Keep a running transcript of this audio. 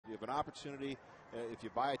opportunity, if you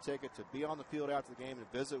buy a ticket, to be on the field after the game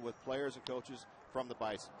and visit with players and coaches from the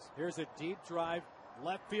Bisons. Here's a deep drive,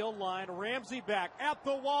 left field line. Ramsey back at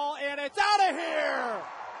the wall, and it's out of here!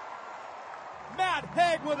 Matt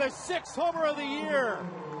Hague with his 6th homer of the year.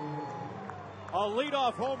 A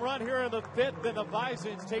leadoff home run here in the 5th, and the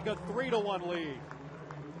Bisons take a 3-1 lead.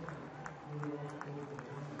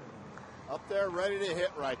 Up there, ready to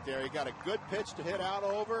hit right there. He got a good pitch to hit out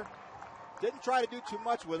over. Didn't try to do too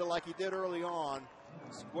much with it like he did early on.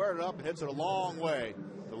 Squared it up and hits it a long way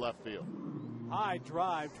to left field. High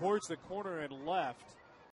drive towards the corner and left.